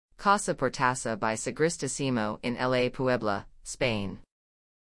Casa Portassa by Sagristà-Simó in La Puebla, Spain.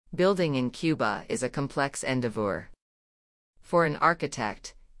 Building in Cuba is a complex endeavour. For an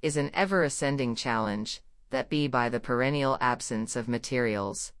architect, is an ever-ascending challenge, that be by the perennial absence of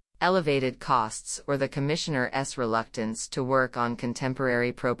materials, elevated costs or the commissioner's reluctance to work on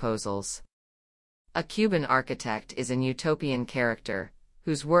contemporary proposals. A Cuban architect is an utopian character,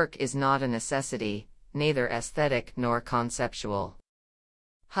 whose work is not a necessity, neither aesthetic nor conceptual.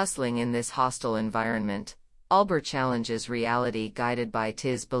 Hustling in this hostile environment, Albor challenges reality guided by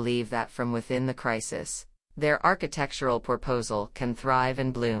his belief that from within the crisis, their architectural proposal can thrive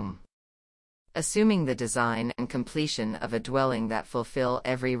and bloom. Assuming the design and completion of a dwelling that fulfill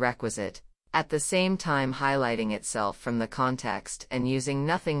every requisite, at the same time highlighting itself from the context and using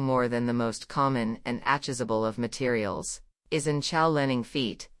nothing more than the most common and accessible of materials, is an challenging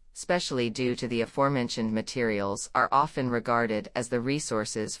feat, especially due to the aforementioned materials are often regarded as the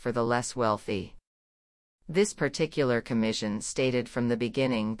resources for the less wealthy. This particular commission stated from the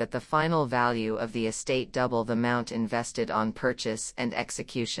beginning that the final value of the estate double the amount invested on purchase and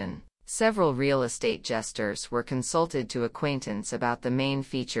execution. Several real estate gestors were consulted to acquaintance about the main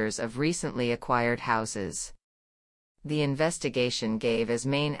features of recently acquired houses. The investigation gave as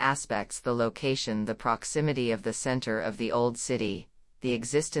main aspects the location, the proximity of the center of the old city, the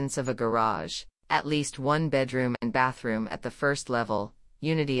existence of a garage, at least one bedroom and bathroom at the first level,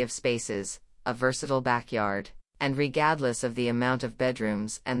 unity of spaces, a versatile backyard, and regardless of the amount of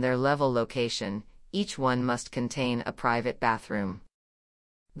bedrooms and their level location, each one must contain a private bathroom.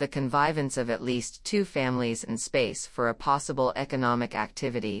 The connivance of at least 2 families and space for a possible economic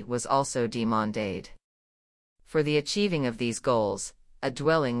activity was also demanded. For the achieving of these goals, a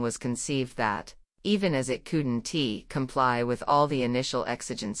dwelling was conceived that, even as it couldn't comply with all the initial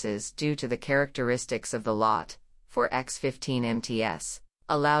exigencies due to the characteristics of the lot, for X15 MTS,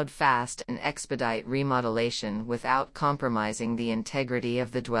 allowed fast and expedite remodelation without compromising the integrity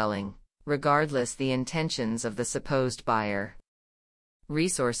of the dwelling, regardless the intentions of the supposed buyer.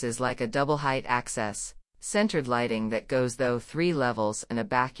 Resources like a double-height access, centered lighting that goes through 3 levels and a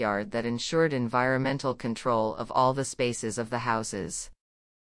backyard that ensured environmental control of all the spaces of the houses.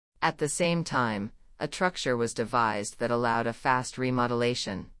 At the same time, a structure was devised that allowed a fast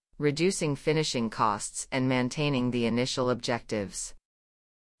remodelation, reducing finishing costs and maintaining the initial objectives.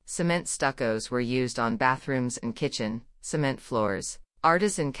 Cement stuccos were used on bathrooms and kitchen, cement floors,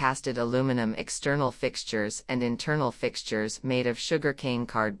 artisan casted aluminum external fixtures and internal fixtures made of sugarcane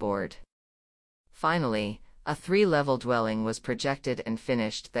cardboard. Finally, a 3-level dwelling was projected and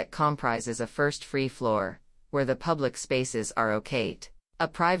finished that comprises a first free floor, where the public spaces are located, a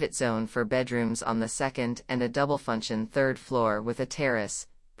private zone for bedrooms on the second and a double-function 3rd floor with a terrace,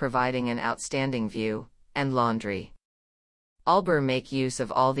 providing an outstanding view, and laundry. Albor make use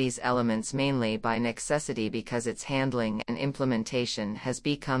of all these elements mainly by necessity because its handling and implementation has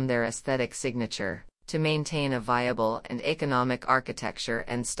become their aesthetic signature, to maintain a viable and economic architecture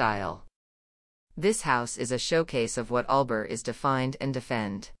and style. This house is a showcase of what Albor is defined and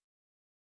defend.